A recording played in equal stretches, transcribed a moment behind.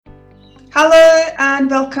Hello and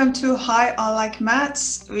welcome to Hi, I Like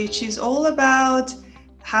Maths, which is all about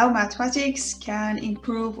how mathematics can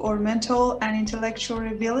improve our mental and intellectual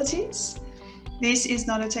abilities. This is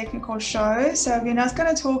not a technical show, so we're not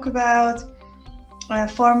going to talk about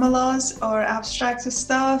formulas or abstract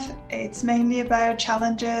stuff. It's mainly about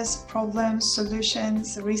challenges, problems,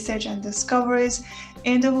 solutions, research, and discoveries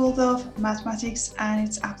in the world of mathematics and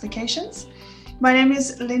its applications. My name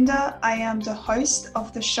is Linda. I am the host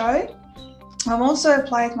of the show. I'm also an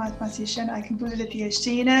applied mathematician. I completed a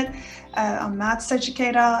PhD in it. I'm a maths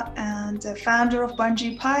educator and the founder of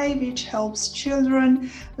Bungee Pi, which helps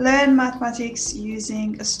children learn mathematics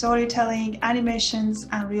using storytelling, animations,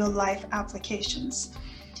 and real-life applications.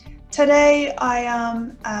 Today, I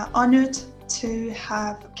am honored to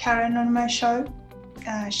have Karen on my show.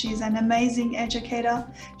 She's an amazing educator.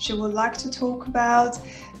 She would like to talk about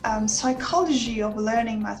psychology of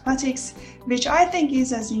learning mathematics, which I think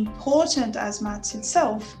is as important as maths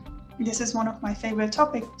itself. This is one of my favorite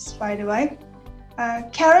topics, by the way.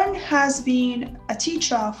 Karen has been a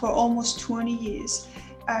teacher for almost 20 years.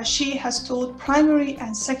 She has taught primary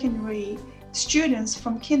and secondary students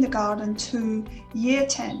from kindergarten to year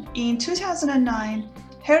 10. In 2009,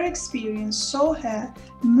 her experience saw her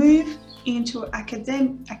move into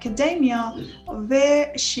academia,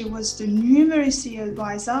 where she was the numeracy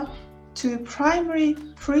advisor to primary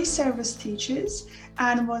pre-service teachers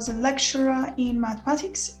and was a lecturer in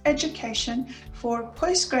mathematics education for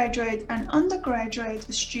postgraduate and undergraduate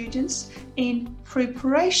students in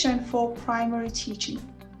preparation for primary teaching.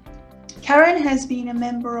 Karen has been a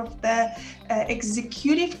member of the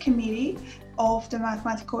executive committee of the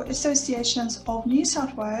Mathematical Associations of New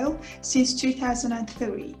South Wales since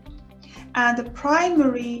 2003 and the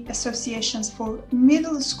primary associations for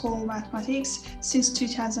middle school mathematics since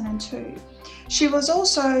 2002. She was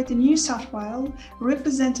also the New South Wales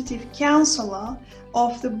representative councillor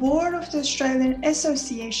of the board of the Australian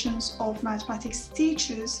Associations of Mathematics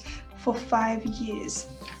Teachers for 5 years.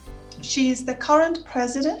 She is the current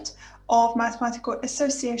president of Mathematical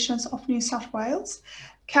Associations of New South Wales.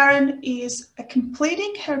 Karen is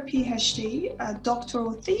completing her PhD, a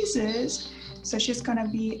doctoral thesis, so she's going to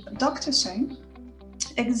be a doctor soon,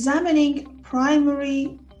 examining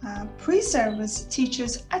primary pre-service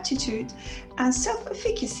teachers' attitude and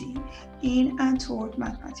self-efficacy in and toward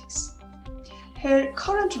mathematics. Her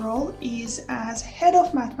current role is as head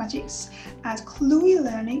of mathematics at Cluey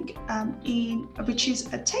Learning, which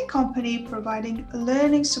is a tech company providing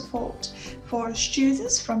learning support for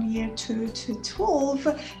students from year 2 to 12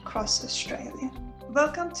 across Australia.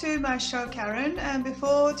 Welcome to my show, Karen. And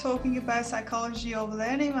before talking about psychology of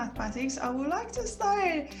learning mathematics, I would like to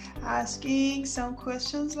start asking some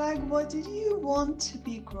questions like, what did you want to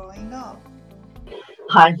be growing up?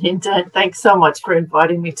 Hi, Linda. Thanks so much for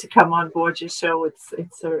inviting me to come on board your show.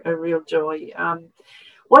 It's a real joy.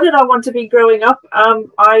 What did I want to be growing up?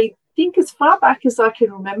 I think as far back as I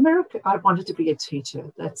can remember, I wanted to be a teacher.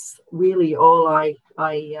 That's really all I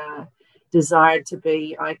desired to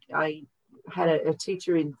be. I had a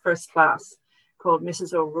teacher in first class called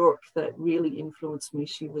Mrs. O'Rourke that really influenced me.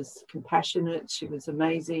 She was compassionate. She was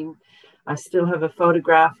amazing. I still have a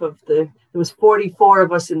photograph of there was 44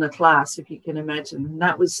 of us in the class, if you can imagine. And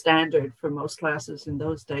that was standard for most classes in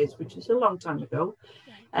those days, which is a long time ago.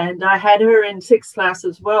 And I had her in sixth class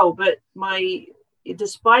as well. But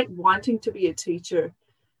despite wanting to be a teacher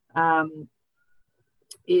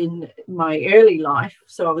in my early life,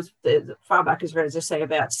 so I was far back as I say,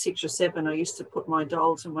 about 6 or 7, I used to put my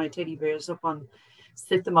dolls and my teddy bears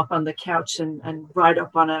set them up on the couch and write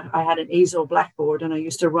up I had an easel blackboard and I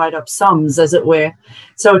used to write up sums, as it were.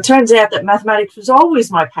 So it turns out that mathematics was always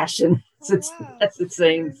my passion, as it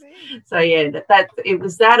seems. So yeah, that it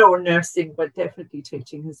was that or nursing, but definitely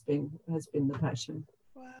teaching has been the passion.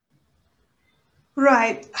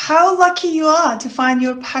 Right. How lucky you are to find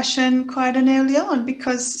your passion quite an early on,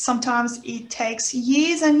 because sometimes it takes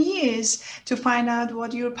years and years to find out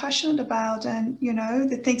what you're passionate about and,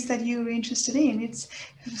 the things that you're interested in.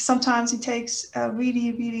 Sometimes it takes a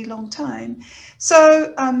really, really long time.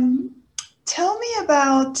 So tell me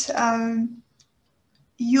about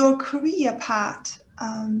your career path.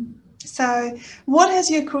 So what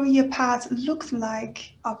has your career path looked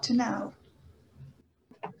like up to now?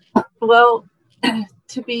 Well,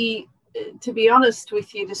 to be honest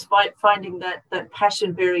with you, despite finding that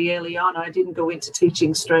passion very early on, I didn't go into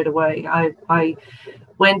teaching straight away. I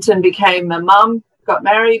went and became a mum, got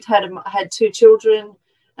married, had 2 children,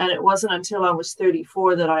 and it wasn't until I was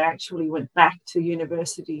 34 that I actually went back to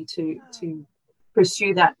university to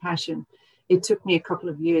pursue that passion. it took me a couple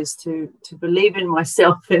of years to believe in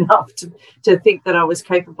myself enough to think that I was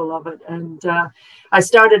capable of it. And I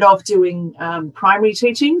started off doing primary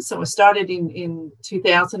teaching. So I started in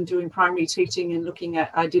 2000 doing primary teaching and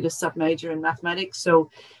I did a sub-major in mathematics. So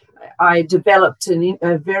I developed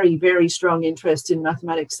a very, very strong interest in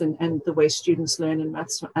mathematics and the way students learn in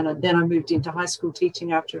maths. And then I moved into high school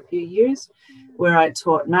teaching after a few years, where I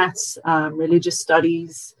taught maths, religious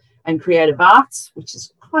studies, and creative arts, which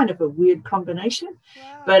is kind of a weird combination.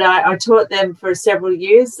 Wow. But I taught them for several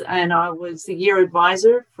years, and I was the year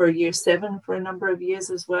advisor for year 7 for a number of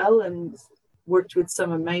years as well, and worked with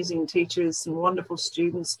some amazing teachers, some wonderful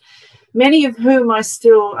students, many of whom I'm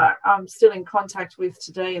still in contact with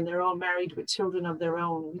today, and they're all married with children of their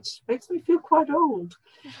own, which makes me feel quite old.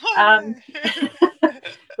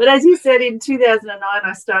 But as you said, in 2009,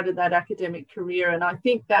 I started that academic career, and I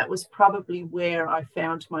think that was probably where I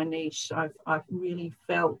found my niche. I've really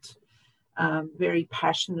felt very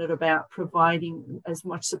passionate about providing as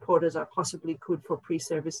much support as I possibly could for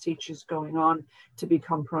pre-service teachers going on to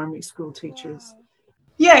become primary school teachers. Wow.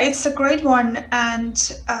 Yeah, it's a great one, and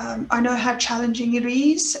I know how challenging it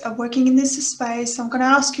is working in this space. I'm going to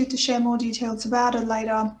ask you to share more details about it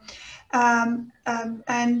later.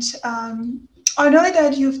 I know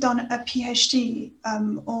that you've done a PhD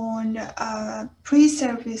on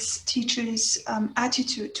pre-service teachers'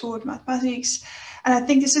 attitude toward mathematics. And I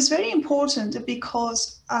think this is very important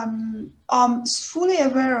because I'm fully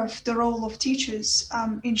aware of the role of teachers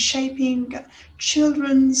in shaping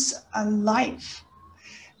children's life.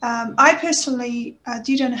 I personally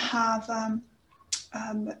didn't have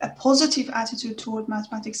a positive attitude toward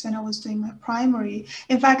mathematics when I was doing my primary.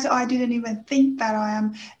 In fact, I didn't even think that I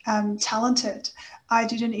am talented. I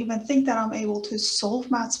didn't even think that I'm able to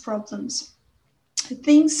solve maths problems.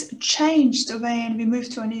 Things changed when we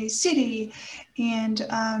moved to a new city and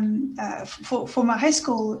for my high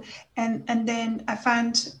school, and then I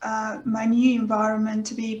found my new environment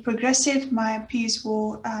to be progressive. My peers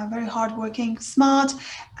were very hardworking, smart,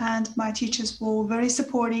 and my teachers were very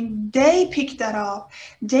supporting. They picked that up.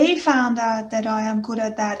 They found out that I am good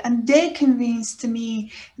at that, and they convinced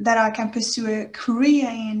me that I can pursue a career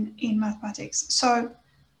in mathematics. So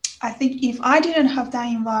I think if I didn't have that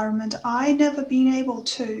environment, I'd never been able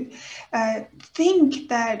to think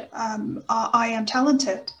that I am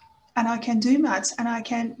talented and I can do maths and I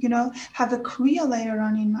can, have a career later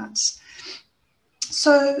on in maths.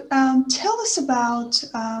 So tell us about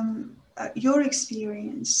your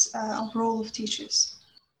experience of role of teachers.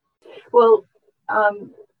 Well,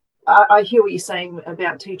 I hear what you're saying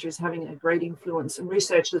about teachers having a great influence, and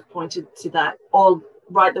research has pointed to that all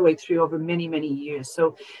right the way through over many, many years.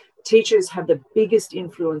 So teachers have the biggest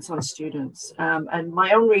influence on students. And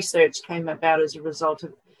my own research came about as a result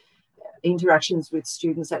of interactions with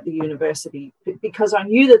students at the university, because I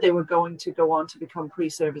knew that they were going to go on to become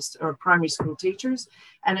pre-service or primary school teachers.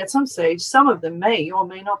 And at some stage, some of them may or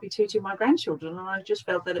may not be teaching my grandchildren. And I just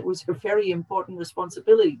felt that it was a very important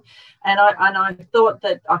responsibility. And I thought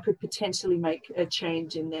that I could potentially make a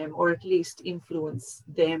change in them, or at least influence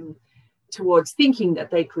them towards thinking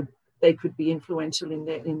that they could be influential in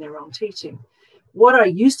their own teaching. What I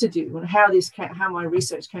used to do, and how my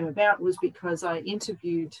research came about, was because I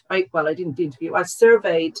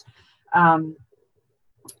surveyed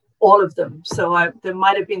all of them. So there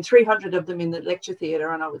might have been 300 of them in the lecture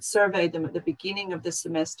theatre, and I would survey them at the beginning of the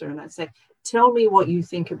semester, and I'd say, tell me what you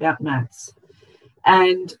think about maths.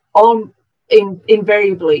 And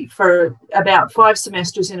invariably, for about 5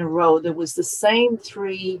 semesters in a row, there was the same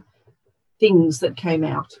 3 things that came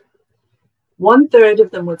out. 1/3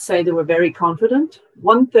 of them would say they were very confident.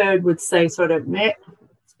 1/3 would say sort of, meh,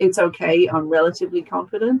 it's okay, I'm relatively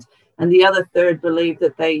confident. And the other 1/3 believed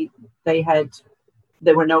that they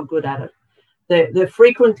were no good at it.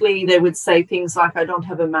 Frequently, they would say things like, I don't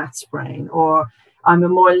have a maths brain, or I'm a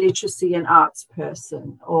more literacy and arts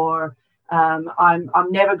person, or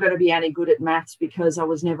I'm never going to be any good at maths because I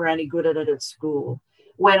was never any good at it at school.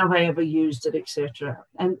 When have I ever used it, etc.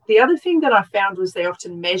 And the other thing that I found was they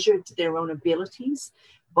often measured their own abilities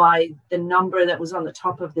by the number that was on the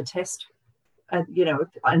top of the test, and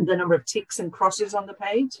the number of ticks and crosses on the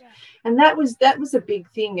page. Yeah. And that was a big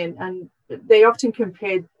thing. And they often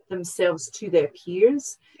compared themselves to their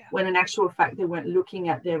peers, when in actual fact they weren't looking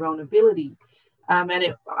at their own ability.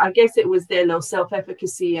 I guess it was their low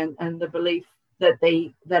self-efficacy and the belief that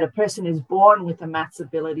a person is born with a maths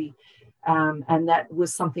ability. And that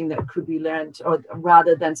was something that could be learned, or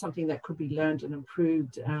rather than something that could be learned and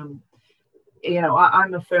improved. I'm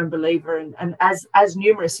a firm believer, and as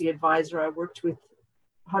numeracy advisor, I worked with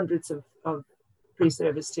hundreds of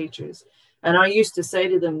pre-service teachers, And I used to say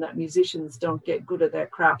to them that musicians don't get good at their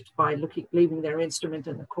craft by leaving their instrument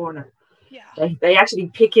in the corner. Yeah. They actually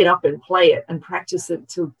pick it up and play it and practice it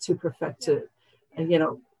to perfect it. And, you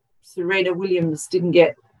know, Serena Williams didn't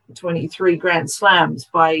get 23 Grand Slams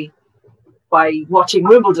by watching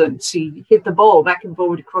Wimbledon. She hit the ball back and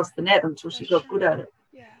forward across the net until she got good at it.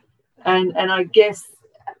 Yeah. And I guess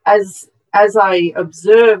as I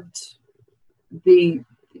observed the,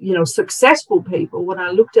 you know, successful people, when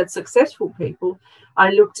I looked at successful people, I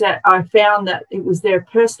found that it was their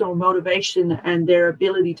personal motivation and their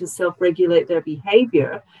ability to self-regulate their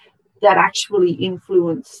behavior that actually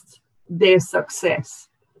influenced their success.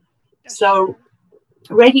 So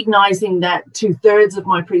recognizing that 2/3 of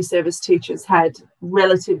my pre-service teachers had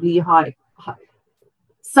relatively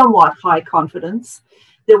somewhat high confidence,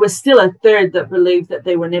 there was still a third that believed that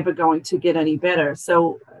they were never going to get any better.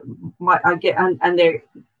 So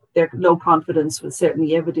their low confidence was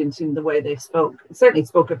certainly evident in the way they certainly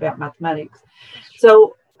spoke about mathematics.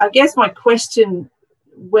 So I guess my question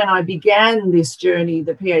when I began this journey,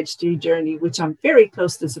 the PhD journey, which I'm very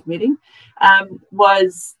close to submitting,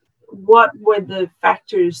 was what were the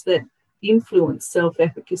factors that influence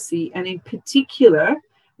self-efficacy, and in particular,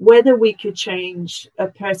 whether we could change a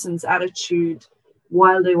person's attitude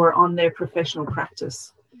while they were on their professional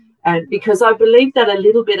practice. And because I believe that a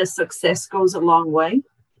little bit of success goes a long way.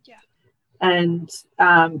 Yeah. And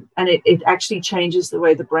it actually changes the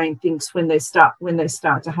way the brain thinks when they start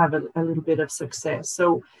to have a little bit of success.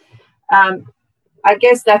 So I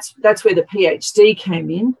guess that's where the PhD came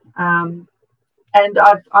in. And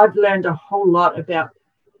I've learned a whole lot about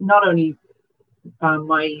not only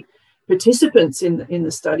my participants in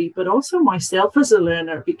the study, but also myself as a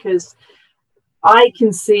learner, because I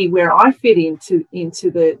can see where I fit into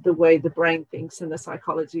the way the brain thinks and the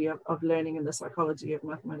psychology of learning and the psychology of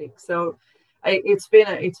mathematics. So it's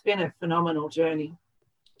been a phenomenal journey.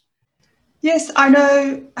 Yes, I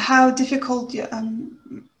know how difficult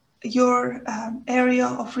your area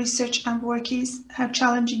of research and work is, how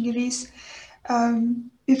challenging it is.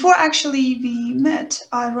 Before actually we met,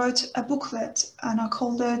 I wrote a booklet and I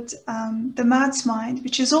called it The Maths Mind,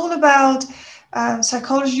 which is all about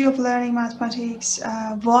psychology of learning mathematics,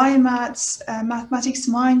 why maths, mathematics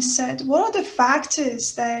mindset, what are the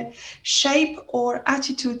factors that shape our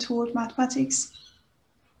attitude toward mathematics.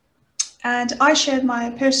 And I shared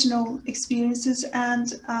my personal experiences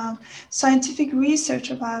and scientific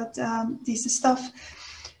research about this stuff.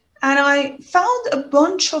 And I found a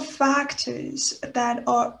bunch of factors that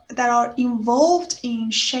are involved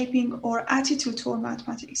in shaping our attitude toward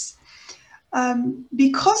mathematics.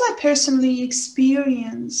 Because I personally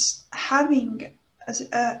experienced having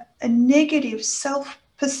a negative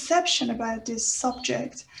self-perception about this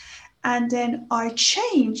subject, and then I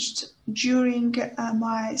changed during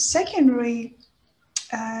my secondary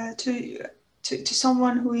to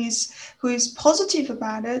someone who is positive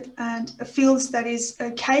about it and feels that is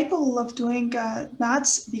capable of doing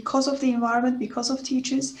maths because of the environment, because of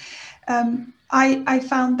teachers. I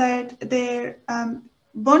found that there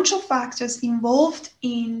bunch of factors involved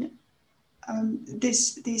in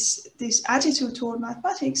this attitude toward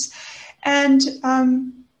mathematics, and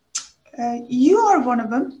you are one of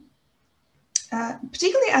them.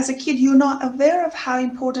 Particularly as a kid, you're not aware of how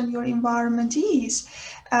important your environment is,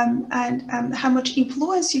 and how much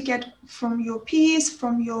influence you get from your peers,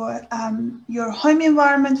 from your home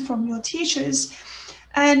environment, from your teachers.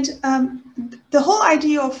 And the whole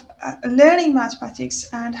idea of learning mathematics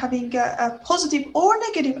and having a positive or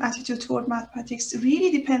negative attitude toward mathematics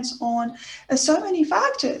really depends on so many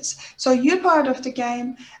factors. So you're part of the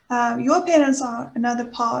game, your parents are another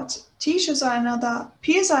part, teachers are another,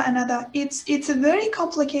 peers are another. It's a very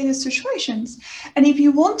complicated situation. And if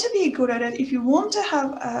you want to be good at it, if you want to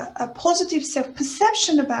have a positive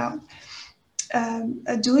self-perception about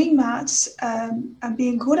doing maths and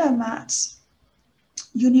being good at maths,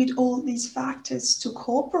 you need all these factors to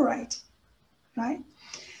cooperate, right?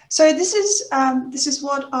 So this is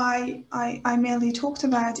what I mainly talked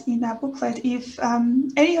about in that booklet. If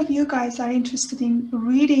any of you guys are interested in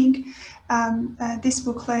reading this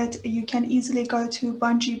booklet, you can easily go to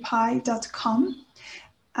bungeepie.com.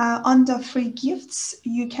 Under free gifts,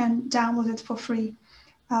 you can download it for free.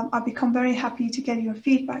 I'll become very happy to get your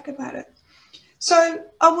feedback about it. So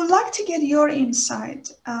I would like to get your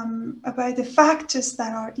insight about the factors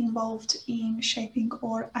that are involved in shaping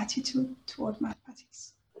our attitude toward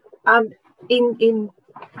mathematics. I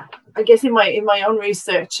guess in my own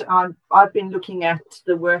research, I've been looking at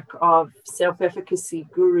the work of self-efficacy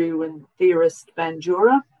guru and theorist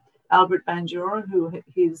Albert Bandura, who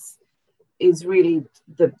is really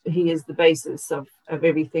he is the basis of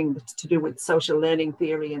everything to do with social learning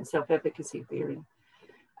theory and self-efficacy theory.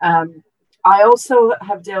 I also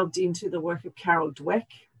have delved into the work of Carol Dweck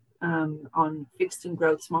on fixed and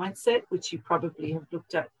growth mindset, which you probably have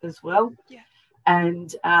looked at as well. Yeah.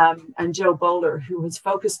 And Joe Bowler, who has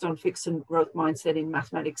focused on fixed and growth mindset in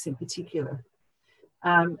mathematics in particular.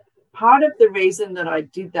 Part of the reason that I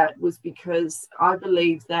did that was because I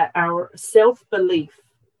believe that our self-belief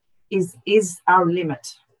is our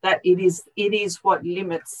limit, that it is what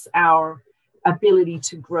limits our ability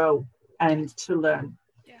to grow and to learn.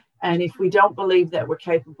 Yeah. And if we don't believe that we're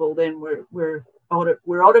capable, then we're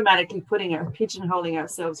automatically pigeonholing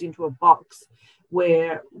ourselves into a box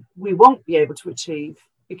where we won't be able to achieve,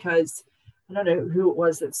 because I don't know who it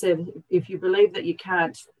was that said, if you believe that you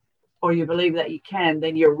can't or you believe that you can,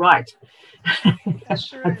 then you're right. That's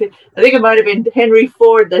true. I think it might have been Henry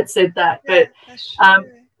Ford that said that. Yeah, but that's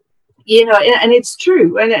true. you know, and it's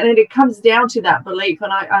true, and it comes down to that belief.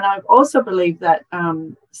 And I also believe that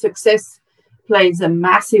success plays a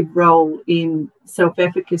massive role in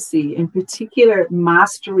self-efficacy, in particular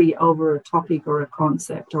mastery over a topic or a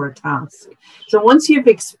concept or a task. So once you've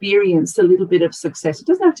experienced a little bit of success, it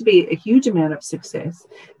doesn't have to be a huge amount of success,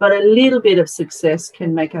 but a little bit of success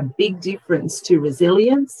can make a big difference to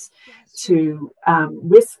resilience, to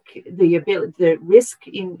the risk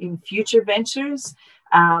in future ventures,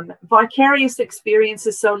 vicarious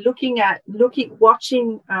experiences. So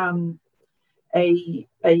watching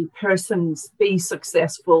a person's be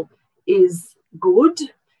successful is good,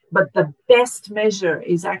 but the best measure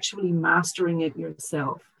is actually mastering it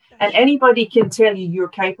yourself. And anybody can tell you you're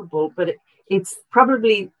capable, but it's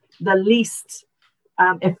probably the least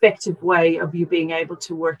effective way of you being able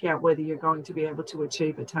to work out whether you're going to be able to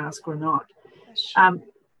achieve a task or not.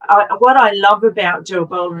 What I love about Joe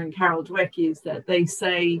Bowler and Carol Dweck is that they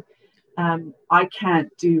say, I can't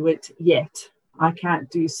do it yet. I can't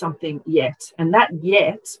do something yet. And that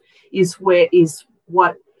yet is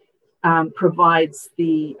what provides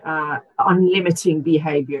the unlimiting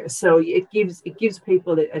behavior. So it gives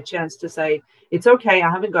people a chance to say, it's okay, I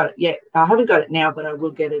haven't got it yet. I haven't got it now, but I will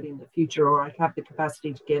get it in the future, or I have the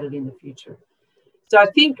capacity to get it in the future. So I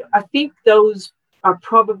think those are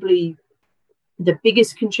probably the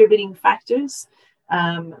biggest contributing factors.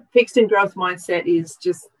 Fixed and growth mindset is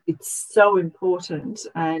just, it's so important.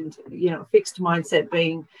 And, you know, fixed mindset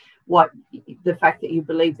being the fact that you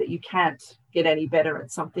believe that you can't get any better at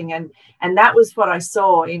something. And that was what I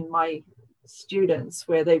saw in my students,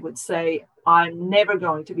 where they would say, I'm never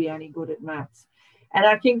going to be any good at maths. And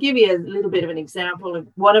I can give you a little bit of an example of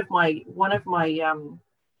one of my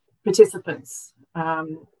participants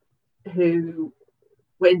who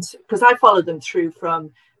went, because I followed them through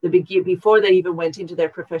from the beginning, before they even went into their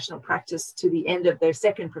professional practice, to the end of their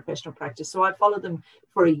second professional practice. So I followed them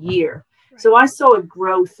for a year. Right. So I saw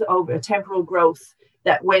a temporal growth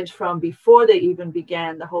that went from before they even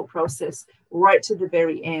began the whole process right to the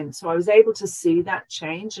very end. So I was able to see that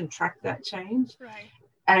change and track that change. Right.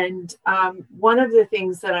 And one of the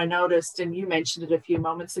things that I noticed, and you mentioned it a few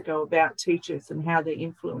moments ago about teachers and how they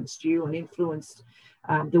influenced you and influenced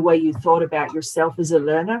the way you thought about yourself as a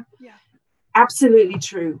learner. Yeah. Absolutely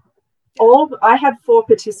true. I had 4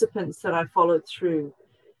 participants that I followed through.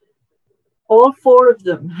 All 4 of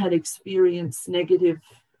them had experienced negative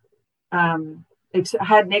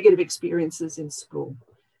experiences in school.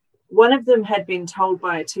 One of them had been told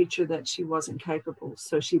by a teacher that she wasn't capable,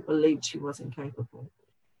 so she believed she wasn't capable.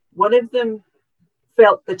 One of them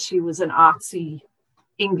felt that she was an artsy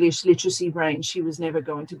English literacy brain. She was never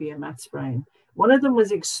going to be a maths brain. One of them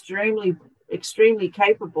was extremely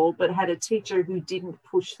capable, but had a teacher who didn't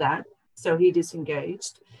push that, so he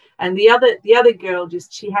disengaged. And the other girl,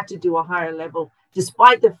 she had to do a higher level.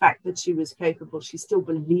 Despite the fact that she was capable, she still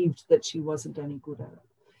believed that she wasn't any good at it.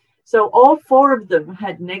 So all 4 of them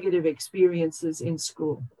had negative experiences in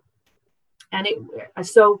school. And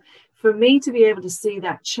so for me to be able to see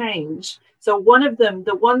that change, so one of them,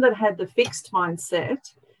 the one that had the fixed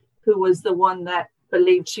mindset, who was the one that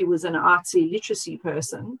believed she was an artsy literacy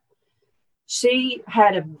person, she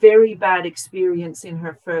had a very bad experience in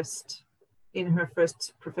her first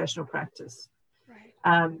professional practice.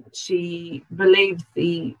 Right. She believed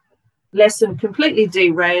the lesson completely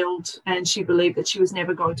derailed, and she believed that she was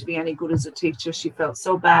never going to be any good as a teacher. She felt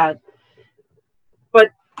so bad.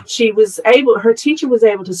 But her teacher was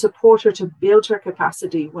able to support her to build her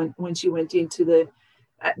capacity when she went into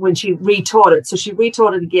when she retaught it. So she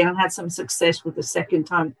retaught it again and had some success with the second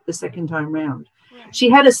time round. Right. She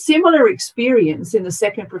had a similar experience in the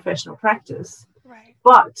second professional practice, right,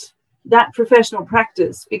 but that professional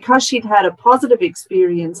practice, because she'd had a positive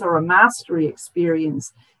experience or a mastery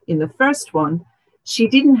experience in the first one, she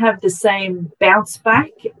didn't have the same bounce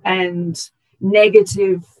back and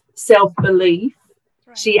negative self-belief.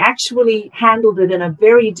 Right. She actually handled it in a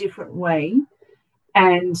very different way,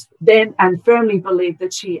 and firmly believed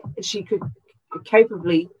that she could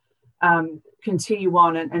capably continue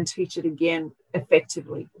on and teach it again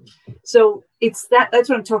effectively. So that's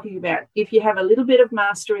what I'm talking about. If you have a little bit of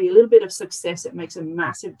mastery, a little bit of success, it makes a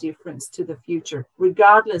massive difference to the future,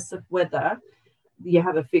 regardless of whether you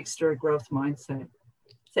have a fixed or a growth mindset.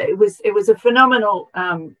 So it was a phenomenal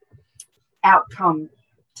outcome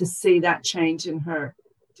to see that change in her,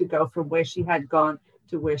 to go from where she had gone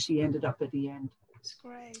to where she ended up at the end. It's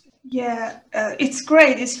great. Yeah, it's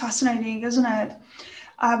great. It's fascinating, isn't it?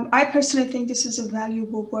 I personally think this is a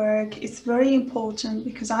valuable work. It's very important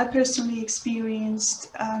because I personally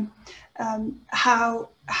experienced how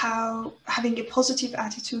having a positive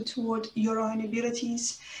attitude toward your own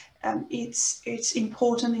abilities, it's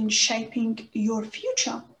important in shaping your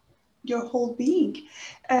future, your whole being,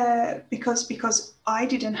 because I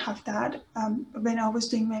didn't have that when I was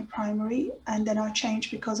doing my primary, and then I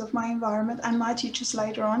changed because of my environment and my teachers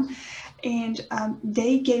later on, and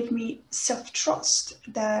they gave me self-trust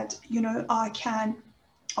that I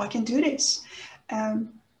can do this,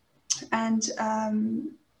 and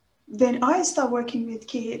when I start working with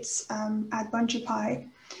kids at Bungie Pie,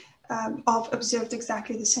 I've observed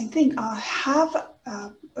exactly the same thing. I have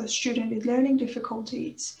a student with learning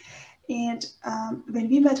difficulties, and when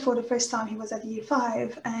we met for the first time, he was at year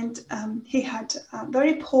 5, and he had a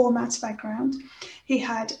very poor maths background. He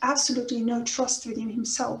had absolutely no trust within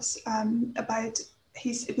himself about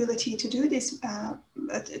his ability to do this,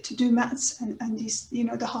 to do maths and this,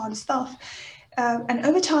 the hard stuff. And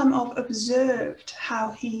over time, I've observed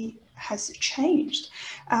how he has changed.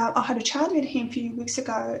 I had a chat with him a few weeks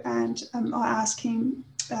ago, and I asked him,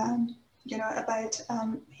 about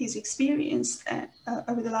his experience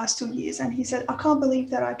over the last 2 years, and he said, "I can't believe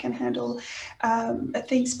that I can handle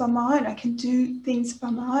things by my own. I can do things by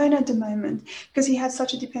my own at the moment," because he had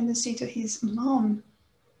such a dependency to his mom,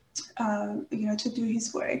 to do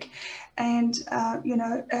his work, and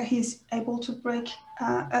he's able to break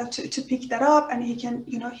to pick that up, and he can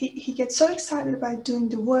he gets so excited about doing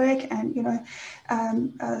the work and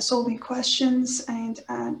solving questions, and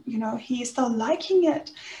he started liking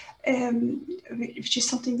it, which is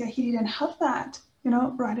something that he didn't have that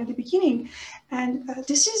right at the beginning. And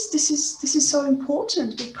this is so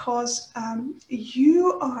important, because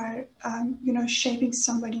you are shaping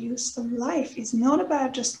somebody else's life. It's not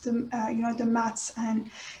about just the the maths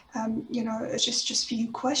and just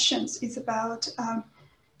few questions. It's about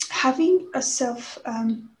having a self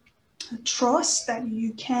trust that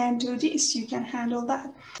you can do this, you can handle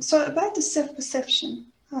that. So about the self-perception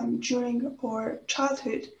during our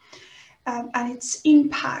childhood and its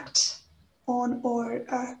impact on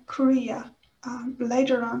our career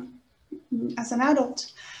later on as an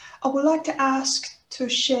adult, I would like to ask to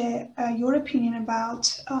share your opinion about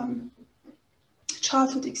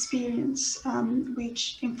childhood experience which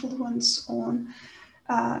influence on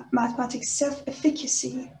mathematics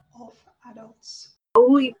self-efficacy of adults.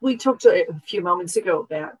 We talked a few moments ago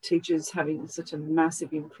about teachers having such a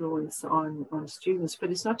massive influence on students, but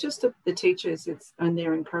it's not just the teachers and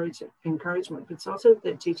their encouragement, but it's also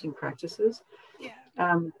their teaching practices.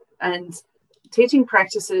 Yeah. And teaching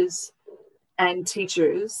practices and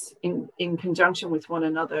teachers in conjunction with one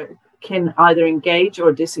another can either engage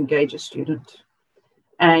or disengage a student.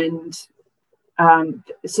 And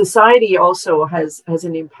society also has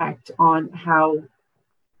an impact on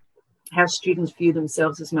how students view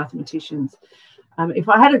themselves as mathematicians. If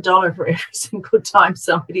I had $1 for every single time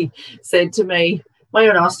somebody said to me, my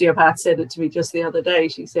own osteopath said it to me just the other day.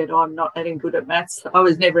 She said, "Oh, I'm not any good at maths. I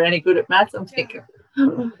was never any good at maths." I'm thinking,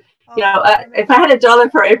 if I had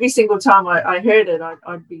 $1 for every single time I heard it,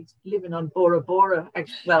 I'd be living on Bora Bora.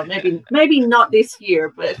 Well, maybe not this year,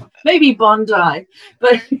 but maybe Bondi.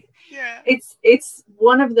 But yeah, it's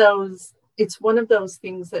one of those. It's one of those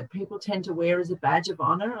things that people tend to wear as a badge of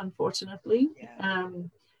honor, unfortunately. Yeah.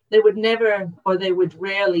 They would never, or they would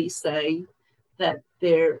rarely say that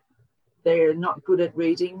they're not good at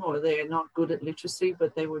reading or they're not good at literacy,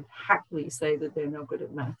 but they would happily say that they're not good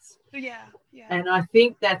at maths. Yeah. And I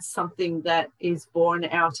think that's something that is born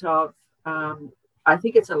out of, I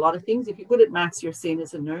think it's a lot of things. If you're good at maths, you're seen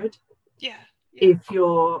as a nerd. Yeah. If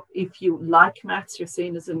you like maths, you're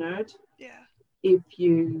seen as a nerd. Yeah. If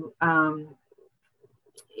you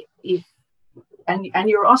and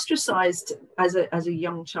you're ostracized as a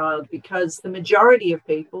young child, because the majority of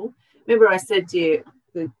people, remember I said to you,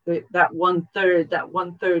 that one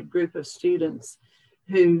third group of students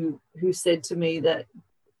who said to me that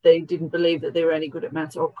they didn't believe that they were any good at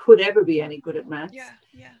maths or could ever be any good at maths.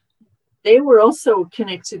 Yeah. They were also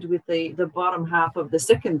connected with the bottom half of the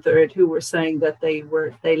second third who were saying that they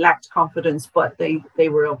lacked confidence, but they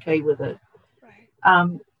were okay with it. Right.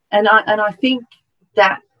 And I think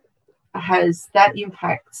that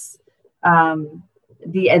impacts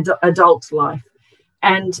the adult life.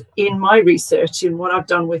 And in my research, in what I've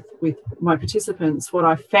done with my participants, what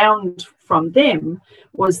I found from them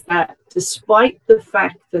was that despite the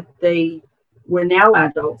fact that they were now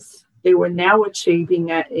adults, they were now achieving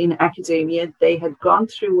in academia, they had gone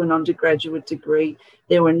through an undergraduate degree,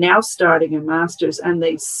 they were now starting a master's, and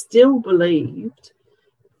they still believed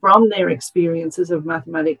from their experiences of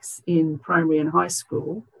mathematics in primary and high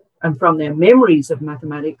school and from their memories of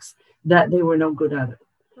mathematics that they were no good at it.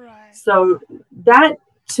 Right. So that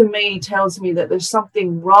to me tells me that there's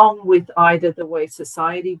something wrong with either the way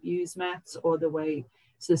society views maths or the way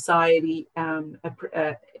society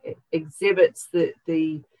exhibits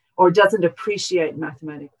or doesn't appreciate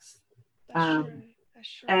mathematics. That's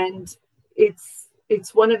true. And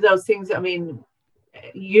it's one of those things. I mean,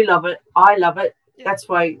 you love it, I love it. Yeah. That's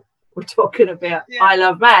why we're talking about I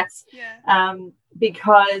love maths. Yeah.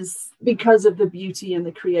 Because of the beauty and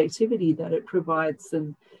the creativity that it provides,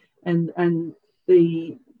 and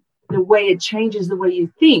the way it changes the way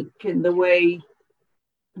you think, and the way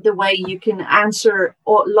you can answer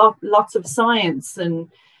lots of science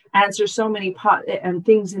and answer so many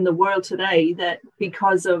things in the world today, that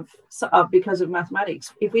because of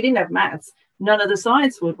mathematics. If we didn't have maths, none of the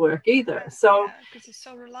science would work either. So because it's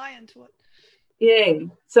so reliant on. Yeah.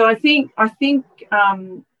 So I think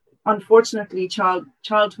unfortunately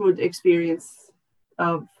childhood experience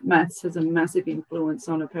of maths has a massive influence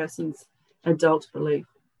on a person's adult belief.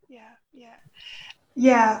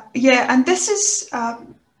 Yeah. And this is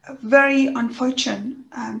very unfortunate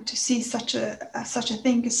to see such a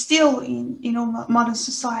thing still in our modern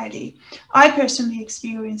society. I personally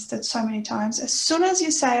experienced it so many times. As soon as you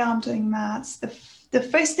say I'm doing maths, the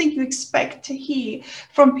first thing you expect to hear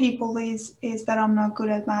from people is that I'm not good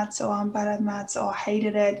at maths, or I'm bad at maths, or I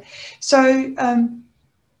hated it. So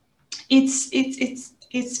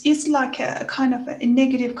it's like a kind of a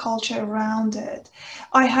negative culture around it.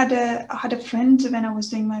 I had a friend when I was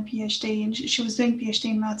doing my PhD, and she was doing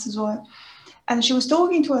PhD in maths as well. And she was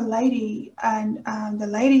talking to a lady, and the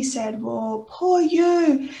lady said, well, poor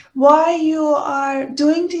you, why you are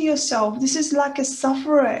doing to yourself? This is like a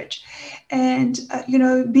suffrage. And,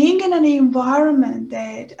 being in an environment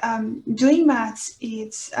that doing maths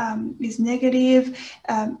is negative,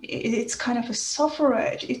 it's kind of a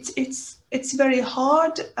suffrage. It's very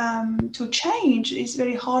hard to change. It's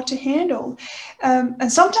very hard to handle, and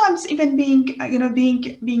sometimes even being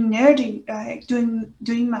nerdy,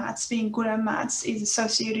 doing maths, being good at maths is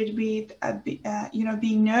associated with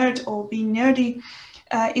being nerd or being nerdy.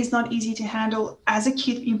 Is not easy to handle as a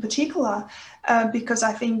kid in particular, because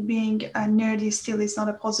I think being nerdy still is not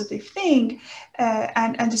a positive thing,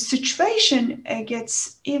 and the situation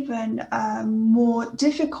gets even more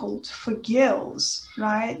difficult for girls,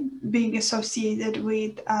 right? Being associated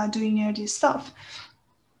with doing nerdy stuff.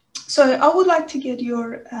 So I would like to get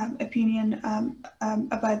your opinion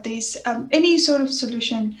about this. Any sort of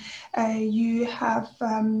solution you have,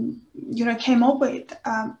 came up with,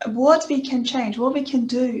 what we can change, what we can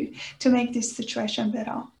do to make this situation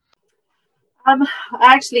better?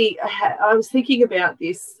 Actually, I was thinking about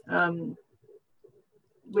this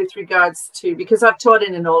with regards to, because I've taught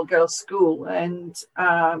in an all-girls school, and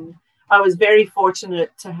I was very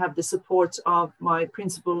fortunate to have the support of my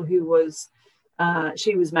principal, who was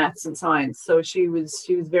she was maths and science, so she was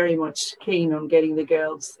very much keen on getting the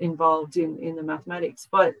girls involved in the mathematics.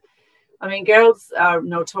 But I mean, girls are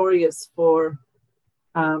notorious for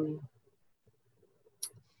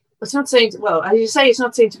it's not saying, well, as you say, it's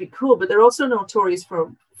not saying to be cool, but they're also notorious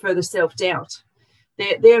for the self-doubt.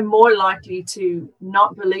 They're more likely to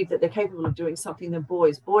not believe that they're capable of doing something than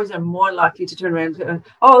boys. Boys are more likely to turn around and go,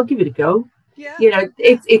 oh, I'll give it a go. Yeah.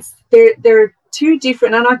 They're two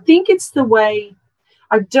different. And I think it's the way,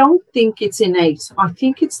 I don't think it's innate. I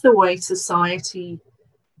think it's the way society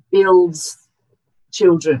builds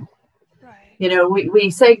children. Right. We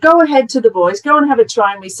say, go ahead to the boys, go and have a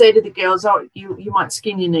try. And we say to the girls, oh, you might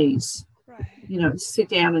skin your knees. Right. Sit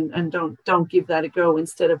down and don't give that a go,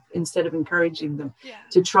 instead of encouraging them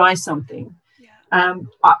to try something. Yeah.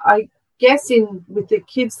 I guess with the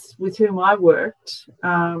kids with whom I worked,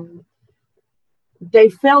 they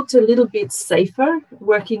felt a little bit safer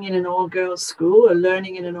working in an all-girls school or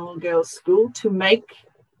learning in an all-girls school to make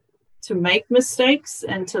to make mistakes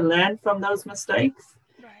and to learn from those mistakes.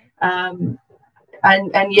 Right.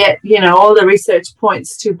 And yet, you know, all the research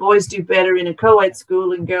points to boys do better in a co-ed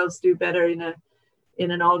school and girls do better in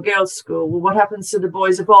an all-girls school. Well, what happens to the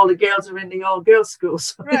boys if all the girls are in the all-girls school?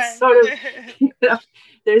 So Right. it's sort of, you know,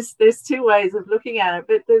 there's two ways of looking at it,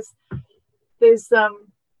 but there's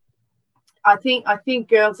I think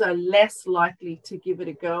girls are less likely to give it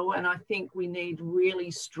a go, and I think we need really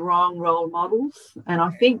strong role models. And I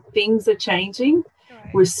think things are changing.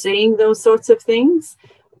 Right. We're seeing those sorts of things,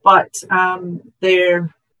 but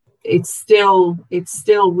it's still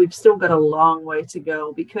we've still got a long way to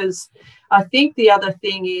go, because I think the other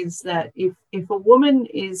thing is that if a woman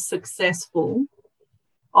is successful,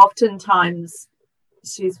 oftentimes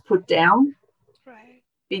she's put down. Right.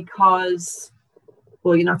 Because,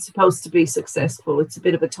 well, you're not supposed to be successful. It's a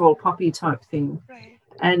bit of a tall poppy type thing. Right.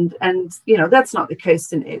 And you know, that's not the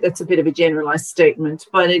case in it. That's a bit of a generalized statement,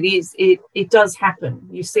 but it does happen.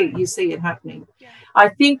 You see it happening. Yeah. I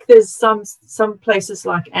think there's some places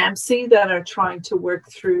like AMSI that are trying to work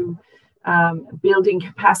through building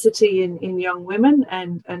capacity in young women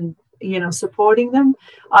and you know, supporting them.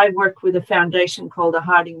 I work with a foundation called the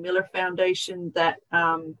Harding Miller Foundation that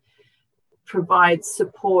provides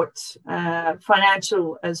support,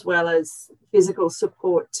 financial as well as physical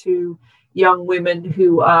support, to young women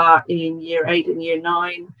who are in year 8 and year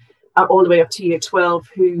 9, all the way up to year 12,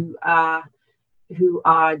 who are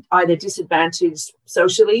either disadvantaged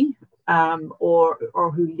socially or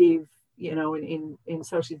who live, you know, in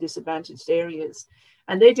socially disadvantaged areas.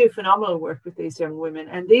 And they do phenomenal work with these young women.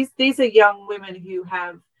 And these are young women who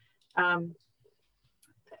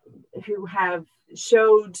have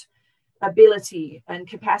showed ability and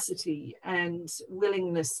capacity and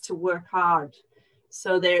willingness to work hard.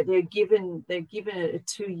 So they're given a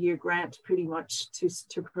 2-year grant pretty much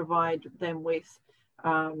to provide them with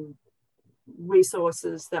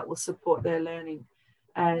resources that will support their learning.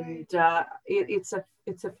 And it's a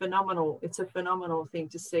phenomenal thing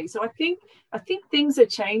to see. So I think things are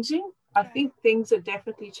changing. I think things are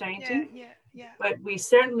definitely changing. Yeah. But we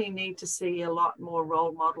certainly need to see a lot more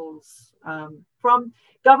role models from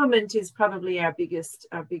government. Is probably our biggest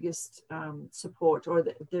support, or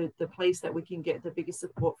the place that we can get the biggest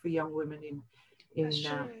support for young women in.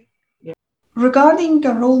 Regarding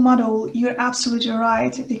a role model, you're absolutely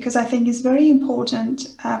right, because I think it's very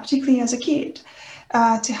important, particularly as a kid,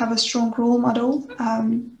 to have a strong role model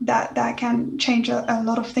that can change a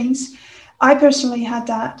lot of things. I personally had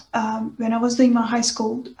that when I was doing my high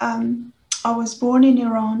school. I was born in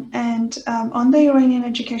Iran, and on the Iranian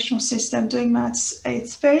educational system, doing maths,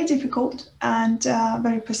 it's very difficult and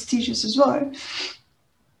very prestigious as well.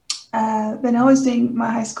 When I was doing my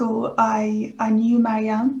high school, I knew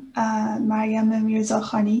Maryam Mirza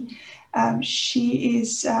Khani. She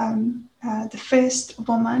is the first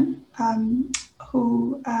woman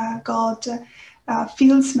who got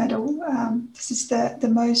Fields Medal. This is the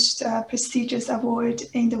most prestigious award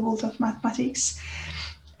in the world of mathematics.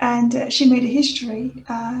 And she made a history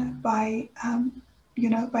by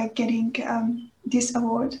getting this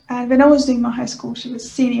award. And when I was doing my high school, she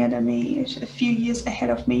was senior than me, a few years ahead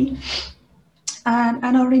of me.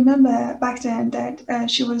 And I remember back then that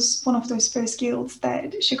she was one of those first girls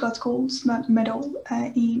that she got gold medal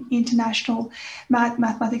in International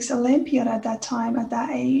Mathematics Olympiad at that time, at that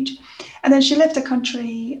age. And then she left the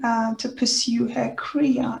country to pursue her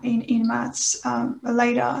career in maths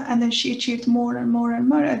later. And then she achieved more and more and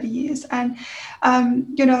more over the years. And,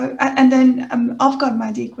 and then I've got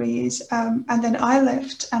my degrees. And then I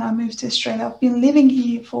left and I moved to Australia. I've been living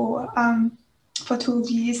here for 12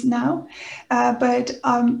 years now, but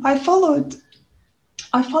I followed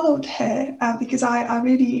her because I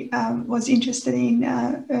really was interested in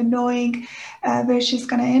knowing where she's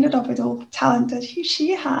going to end up with all the talent that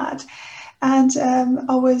she had. And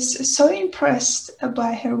I was so impressed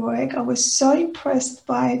by her work. I was so impressed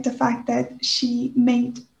by the fact that she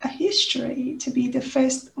made a history to be the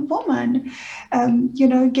first woman,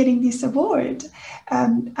 getting this award.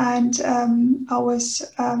 And I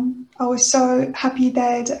was so happy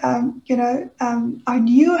that I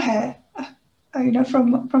knew her,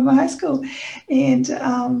 from my high school, and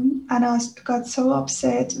I got so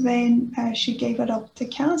upset when she gave it up to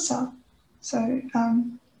cancer. So.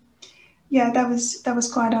 That was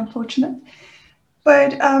quite unfortunate,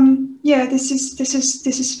 but this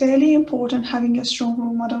is fairly important. Having a strong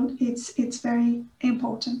role model, it's very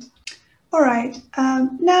important. All right,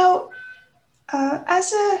 now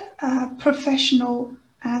as a professional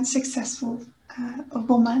and successful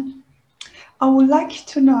woman, I would like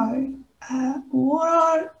to know what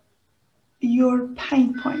are your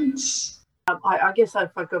pain points. I guess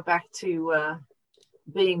if I go back to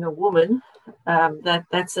being a woman,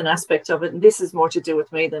 that's an aspect of it. And this is more to do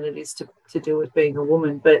with me than it is to do with being a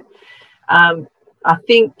woman. But I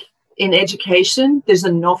think in education, there's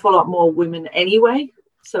an awful lot more women anyway.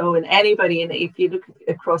 So if you look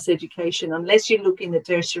across education, unless you look in the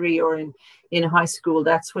tertiary or in high school,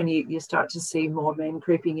 that's when you start to see more men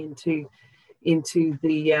creeping into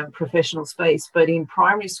the professional space. But in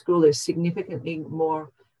primary school, there's significantly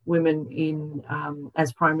more women in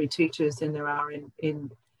as primary teachers than there are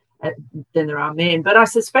than there are men. But I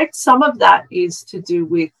suspect some of that is to do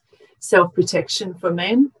with self-protection for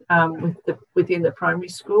men within the primary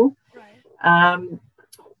school. Right.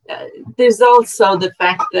 There's also the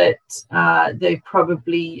fact that they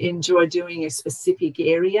probably enjoy doing a specific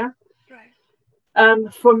area.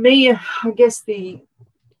 Right. For me, I guess the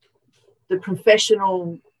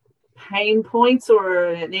professional pain points or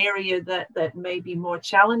an area that may be more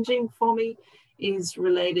challenging for me is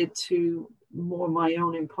related to more my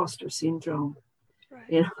own imposter syndrome. Right.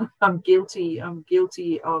 You know, I'm guilty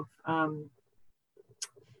of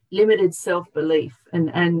limited self-belief,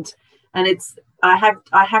 and it's I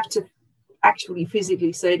have to actually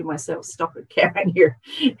physically say to myself, stop it, Karen,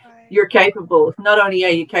 you're capable. Not only are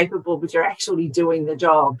you capable, but you're actually doing the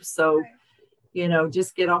job. So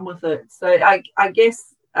just get on with it. So I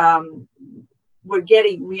guess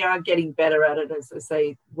we are getting better at it, as I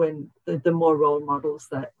say, when the more role models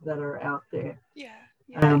that are out there.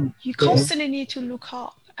 You constantly need to look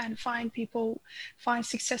up and find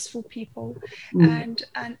successful people, and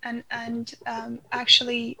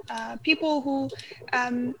actually people who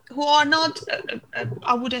are not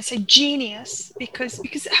I wouldn't say genius, because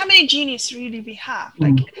how many genius really we have?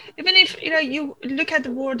 Like, even if you look at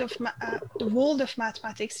the world of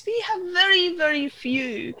mathematics, we have very, very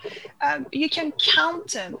few. You can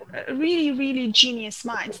count them, really, really genius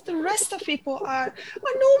minds. The rest of people are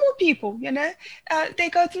normal people. They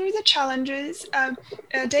go through the challenges.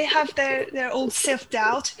 They have their old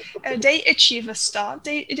self-doubt. They achieve a stuff.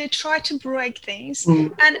 They try to break things.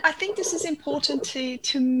 And I think this is important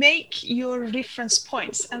to make your reference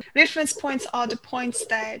points. And reference points are the points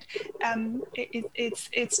that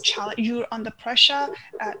you're under pressure.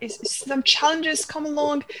 Some challenges come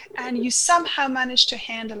along, and you somehow manage to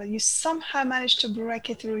handle it. You somehow manage to break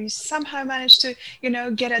it through. You somehow manage to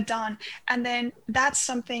get it done. And then that's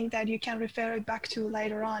something that you can refer it back to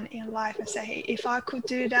later on in life and say, hey, if I could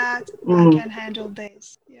do that, I can handle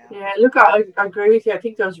this. Look, I agree with you. I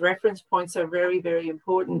think those reference points are very, very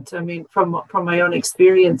important. I mean, from my own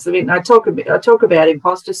experience, I mean, I talk about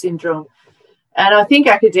imposter syndrome, and I think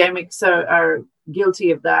academics are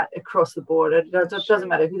guilty of that across the board. It doesn't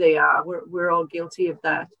matter who they are. We're all guilty of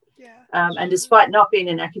that. And despite not being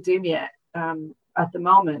in academia at the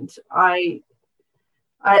moment, I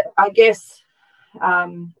guess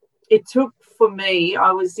it took, for me,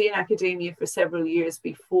 I was in academia for several years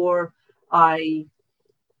before I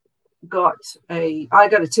got a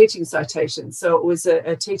teaching citation. So it was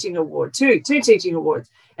a teaching award, two teaching awards.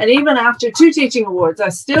 And even after 2 teaching awards, I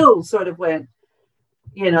still sort of went,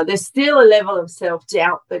 there's still a level of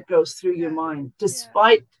self-doubt that goes through your mind,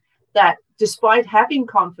 despite that, despite having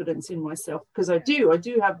confidence in myself, because I do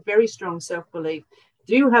have very strong self-belief,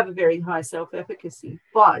 do have a very high self-efficacy,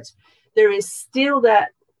 but there is still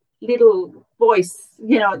that little voice,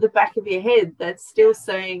 at the back of your head that's still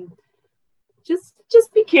saying, just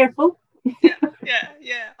be careful.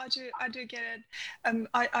 I do get it.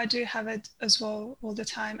 I do have it as well all the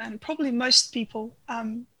time, and probably most people,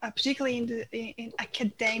 particularly in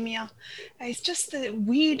academia, it's just the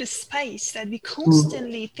weird space that we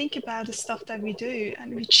constantly think about the stuff that we do,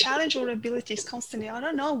 and we challenge our abilities constantly. I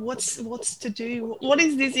don't know what's to do. What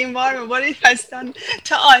is this environment? What it has done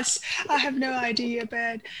to us? I have no idea.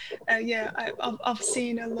 But I've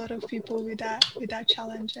seen a lot of people with that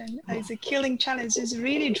challenge, and it's a killing challenge. It's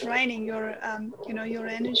really draining your your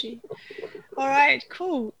energy. All right,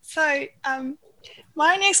 cool. So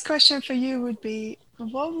my next question for you would be,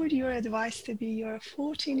 what would your advice to be your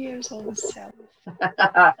 14-year-old self?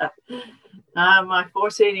 My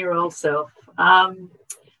 14-year-old self. I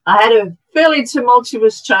had a fairly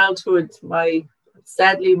tumultuous childhood.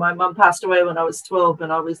 Sadly, my mum passed away when I was 12,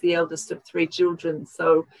 and I was the eldest of 3 children.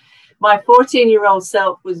 So my 14-year-old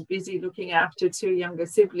self was busy looking after 2 younger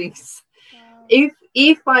siblings.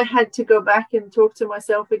 If I had to go back and talk to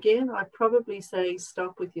myself again, I'd probably say,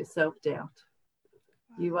 stop with your self-doubt.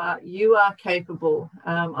 You are capable.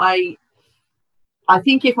 I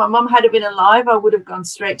think if my mum had been alive, I would have gone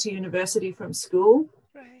straight to university from school.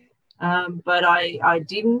 But I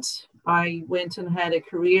didn't. I went and had a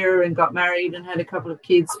career and got married and had a couple of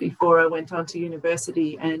kids before I went on to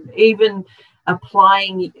university. And even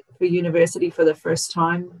applying for university for the first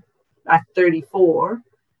time at 34,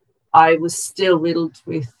 I was still riddled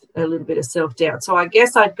with a little bit of self-doubt. So I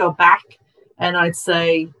guess I'd go back and I'd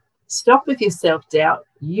say, stop with your self-doubt.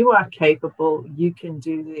 You are capable. You can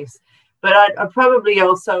do this. But I'd probably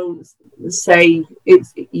also say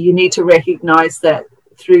you need to recognize that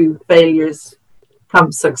through failures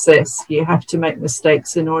comes success. You have to make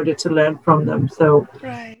mistakes in order to learn from them. So,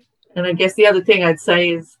 Right. And I guess the other thing I'd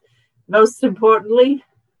say is, most importantly,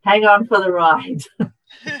 hang on for the ride.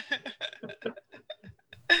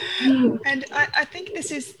 And I think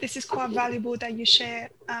this is quite valuable that you share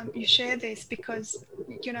this, because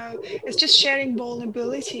it's just sharing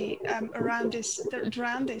vulnerability around this,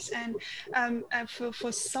 and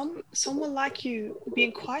for someone like you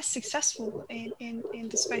being quite successful in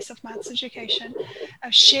the space of maths education,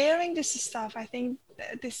 sharing this stuff, I think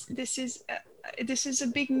this is a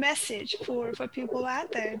big message for people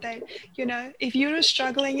out there, that if you're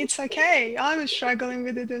struggling, it's okay. I'm struggling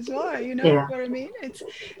with it as well. Yeah. what I mean.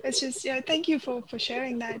 It's just thank you for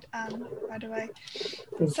sharing that, by the way.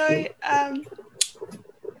 So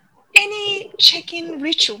any check-in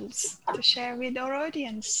rituals to share with our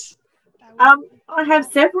audience? I have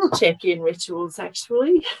several check-in rituals,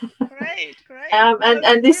 actually. Great.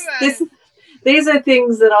 And these are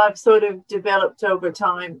things that I've sort of developed over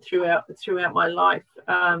time throughout my life.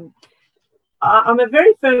 I'm a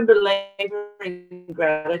very firm believer in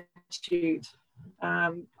gratitude.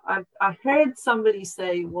 I heard somebody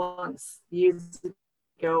say once, years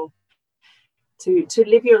ago, to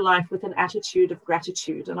live your life with an attitude of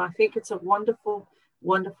gratitude. And I think it's a wonderful,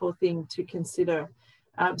 wonderful thing to consider.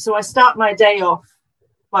 So I start my day off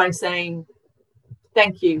by saying,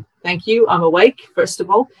 thank you. Thank you. I'm awake, first of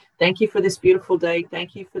all. Thank you for this beautiful day.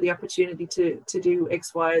 Thank you for the opportunity to do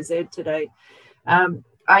X, Y, or Z today.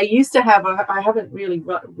 I used to have, I haven't really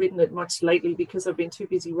written it much lately because I've been too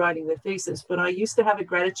busy writing the thesis, but I used to have a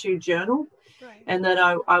gratitude journal. Right. And then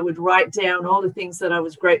I would write down all the things that I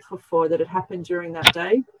was grateful for that had happened during that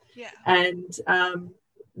day. Yeah. And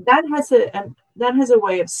that has a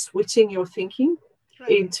way of switching your thinking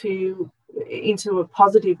into a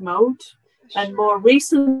positive mode. Sure. And more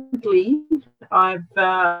recently, I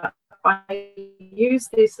use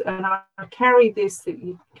this, and I carry this, that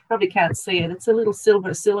you probably can't see it. It's a little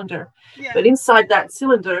silver cylinder. Yeah. But inside that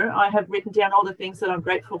cylinder, I have written down all the things that I'm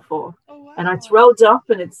grateful for. Oh, wow. And it's rolled up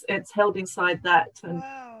and it's held inside that. And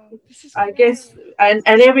wow. This is I great. guess, and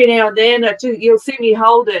every now and then you'll see me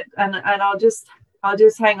hold it, and I'll just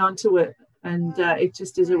hang on to it. And it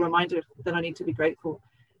just is a reminder that I need to be grateful.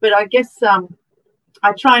 But I guess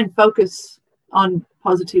I try and focus on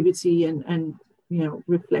positivity and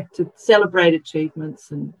reflect, to celebrate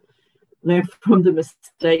achievements and learn from the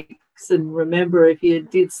mistakes, and remember, if you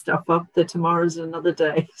did stuff up, that tomorrow's another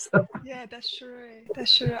day. So. Yeah, that's true.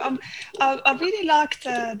 I really liked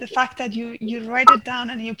the fact that you write it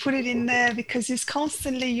down and you put it in there, because it's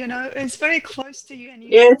constantly, it's very close to you, and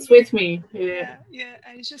it's with me. Yeah,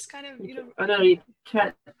 and it's just kind of, I know you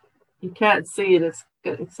can't see it.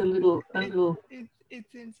 It's a little.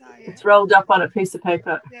 It's inside. It's rolled up on a piece of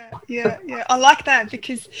paper. Yeah. I like that,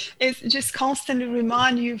 because it's just constantly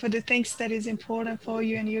remind you for the things that is important for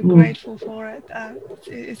you, and you're grateful for it.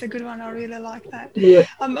 It's a good one. I really like that. Yeah.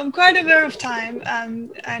 I'm quite aware of time,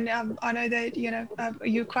 and I know that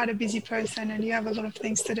you're quite a busy person and you have a lot of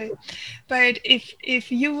things to do. But if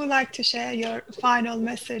you would like to share your final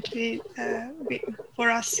message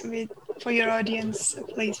for your audience,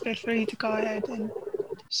 please feel free to go ahead and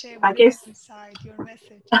share what is inside your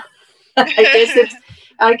message.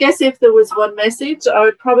 I guess if there was one message, I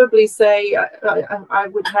would probably say I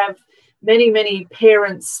would have many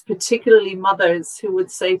parents, particularly mothers, who would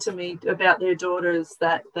say to me about their daughters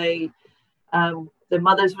that the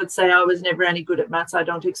mothers would say, I was never any good at maths. I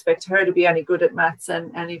don't expect her to be any good at maths.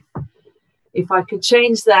 And if I could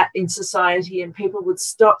change that in society, and people would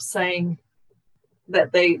stop saying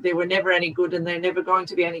that they were never any good and they're never going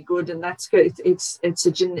to be any good, and that's good. It's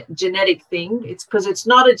a genetic thing. It's because it's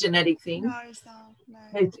not a genetic thing. No, it's not.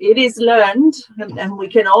 No. It is learned, and we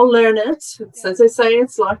can all learn it. As I say,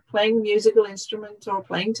 it's like playing a musical instrument or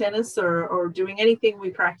playing tennis or doing anything we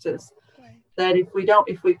practice. Right. That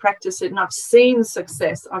if we practice it, and I've seen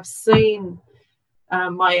success. I've seen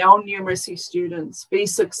my own numeracy students be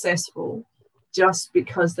successful just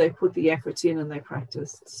because they put the effort in and they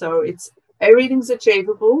practiced. So everything's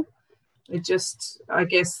achievable. It just, I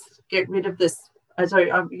guess, get rid of this, as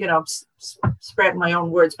I'm sprouting my own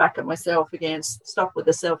words back at myself again. Stop with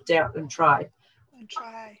the self-doubt and try.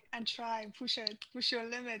 and try, push your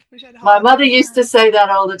limit, push it My hard. mother used to say that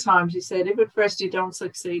all the time. She said, if at first you don't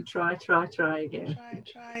succeed, try again.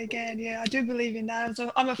 Try again. Yeah, I do believe in that.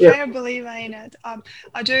 So I'm a Yep. fair believer in it. I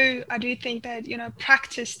do think that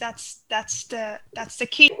practice. That's the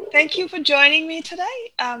key. Thank you for joining me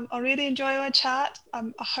today. I really enjoy our chat.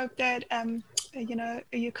 I hope that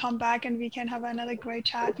you come back and we can have another great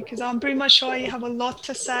chat, because I'm pretty much sure you have a lot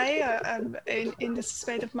to say in this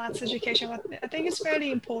space of maths education. I think it's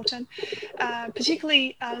fairly important,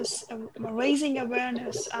 particularly as raising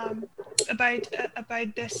awareness about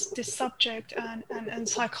this subject and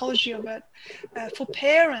psychology of it for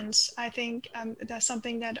parents. I think that's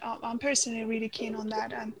something that I'm personally really keen on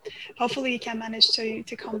that, and hopefully you can manage to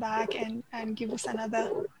come back and give us another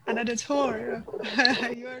tour.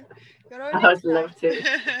 you're I'd love to.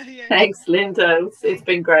 Yeah. Thanks, Linda. It's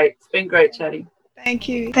been great. It's been great chatting. Thank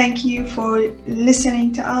you. Thank you for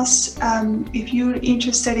listening to us. If you're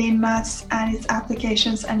interested in maths and its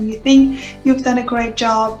applications, and you think you've done a great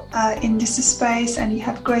job in this space and you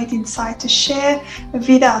have great insight to share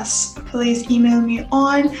with us, please email me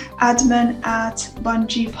on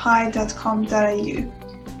admin@bungeepi.com.au.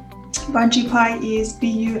 BungeePi is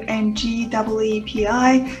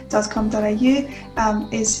bungeepi.com.au.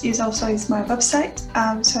 Is also my website,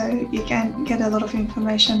 so you can get a lot of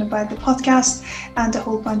information about the podcast and the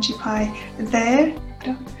whole BungeePi there.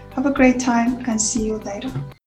 Have a great time and see you later.